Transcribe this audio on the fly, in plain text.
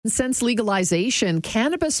Since legalization,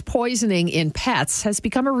 cannabis poisoning in pets has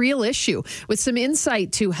become a real issue. With some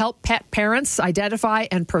insight to help pet parents identify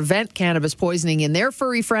and prevent cannabis poisoning in their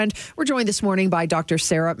furry friend, we're joined this morning by Dr.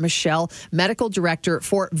 Sarah Michelle, Medical Director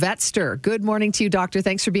for Vetster. Good morning to you, Doctor.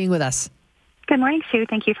 Thanks for being with us. Good morning, Sue.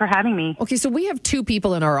 Thank you for having me. Okay, so we have two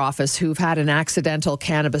people in our office who've had an accidental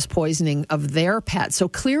cannabis poisoning of their pet. So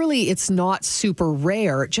clearly it's not super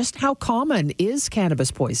rare. Just how common is cannabis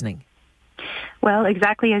poisoning? Well,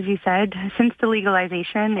 exactly as you said, since the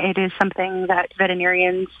legalization, it is something that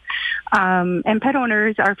veterinarians and pet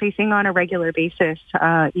owners are facing on a regular basis.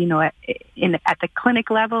 At the clinic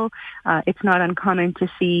level, it's not uncommon to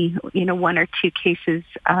see, one or two cases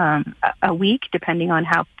a week, depending on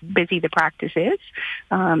how busy the practice is.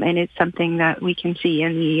 And it's something that we can see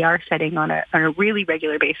in the ER setting on a really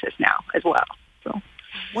regular basis now as well. So,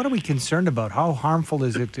 what are we concerned about? How harmful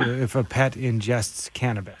is it if a pet ingests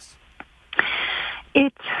cannabis?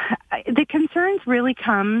 The concerns really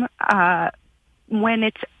come when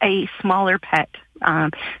it's a smaller pet.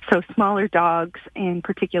 So smaller dogs and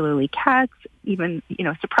particularly cats, even,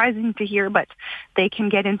 surprising to hear, but they can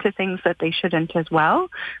get into things that they shouldn't as well.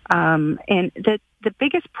 And the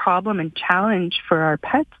biggest problem and challenge for our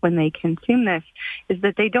pets when they consume this is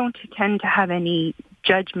that they don't tend to have any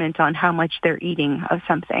judgment on how much they're eating of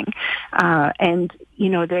something.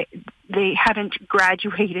 They haven't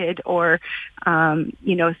graduated or,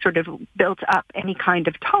 sort of built up any kind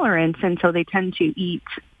of tolerance. And so they tend to eat,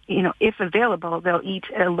 if available, they'll eat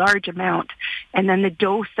a large amount. And then the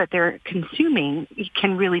dose that they're consuming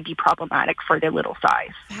can really be problematic for their little size.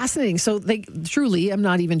 Fascinating. So they truly, I'm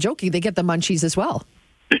not even joking, they get the munchies as well.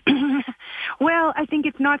 Well, I think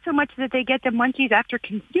it's not so much that they get the munchies after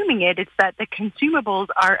consuming it. It's that the consumables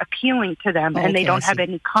are appealing to them and they don't have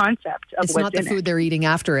any concept of it's what's in it. It's not the food they're eating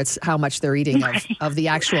after, it's how much they're eating of the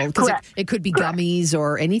actual, because it could be gummies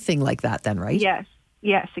or anything like that then, right?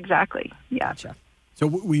 Yes, exactly. Yeah. Gotcha. So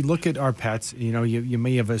we look at our pets, you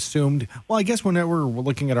may have assumed, well, I guess whenever we're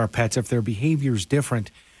looking at our pets, if their behavior is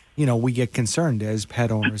different, we get concerned as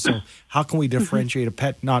pet owners. So how can we differentiate a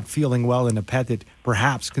pet not feeling well and a pet that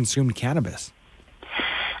perhaps consumed cannabis?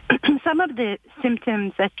 Some of the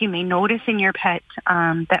symptoms that you may notice in your pet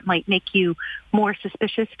that might make you more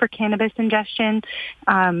suspicious for cannabis ingestion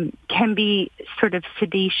can be sort of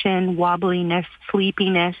sedation, wobbliness,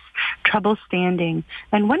 sleepiness, trouble standing.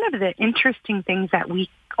 And one of the interesting things that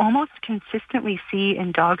we almost consistently see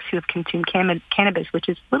in dogs who have consumed cannabis, which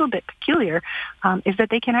is a little bit peculiar, is that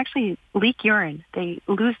they can actually leak urine. They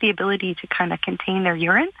lose the ability to kind of contain their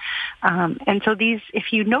urine. And so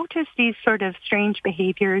if you notice these sort of strange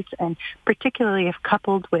behaviors, and particularly if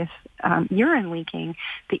coupled with urine leaking,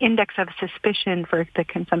 the index of suspicion for the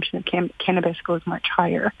consumption of cannabis goes much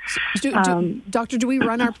higher. Doctor, do we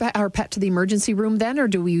run our pet to the emergency room then, or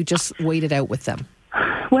do we just wait it out with them?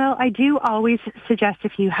 Well, I do always suggest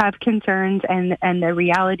if you have concerns and the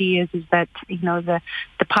reality is that,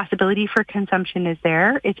 the possibility for consumption is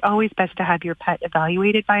there, it's always best to have your pet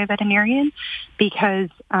evaluated by a veterinarian because,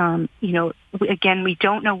 again, we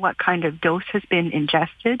don't know what kind of dose has been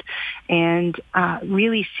ingested and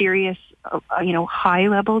really serious high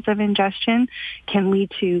levels of ingestion can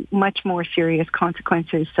lead to much more serious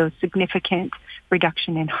consequences. So significant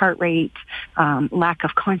reduction in heart rate, lack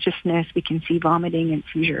of consciousness. We can see vomiting and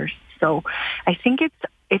seizures. So I think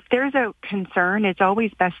if there's a concern, it's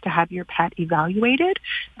always best to have your pet evaluated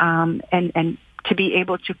and to be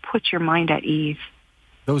able to put your mind at ease.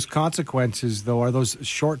 Those consequences, though, are those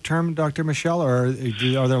short-term, Dr. Michelle, or are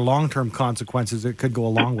there long-term consequences that could go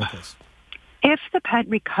along with this? If the pet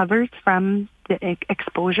recovers from the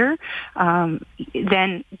exposure,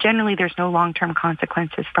 then generally there's no long-term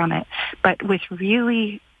consequences from it. But with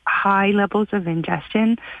really high levels of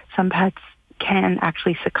ingestion, some pets can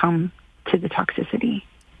actually succumb to the toxicity.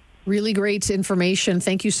 Really great information.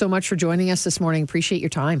 Thank you so much for joining us this morning. Appreciate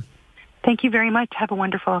your time. Thank you very much. Have a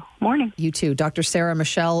wonderful morning. You too. Dr. Sarah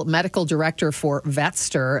Michelle, Medical Director for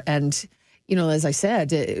Vetster. And as I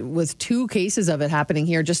said, with two cases of it happening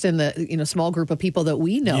here, just in the small group of people that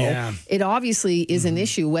we know, it obviously is an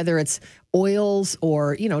issue, whether it's oils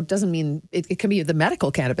or, doesn't mean it can be the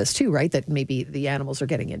medical cannabis too, right? That maybe the animals are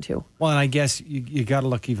getting into. Well, and I guess you got to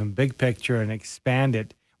look even big picture and expand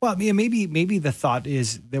it. Well, maybe the thought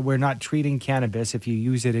is that we're not treating cannabis if you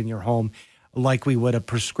use it in your home like we would a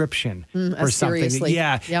prescription or something. Seriously.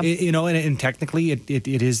 Yeah, yep. And technically it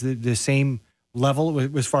is the same level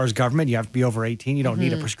as far as government. You have to be over 18. You don't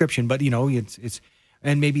need a prescription, but it's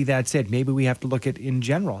and maybe that's it. Maybe we have to look at in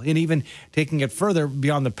general, and even taking it further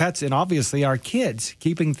beyond the pets and obviously our kids,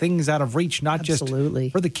 keeping things out of reach, not just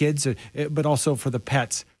for the kids, but also for the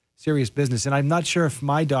pets. serious business. And I'm not sure if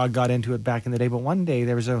my dog got into it back in the day, but one day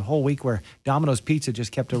there was a whole week where Domino's Pizza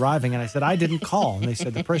just kept arriving, and I said, I didn't call. And they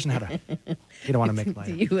said the person had a... You don't want to make light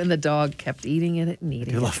of it. You and the dog kept eating it and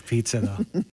eating it. I do love pizza, though.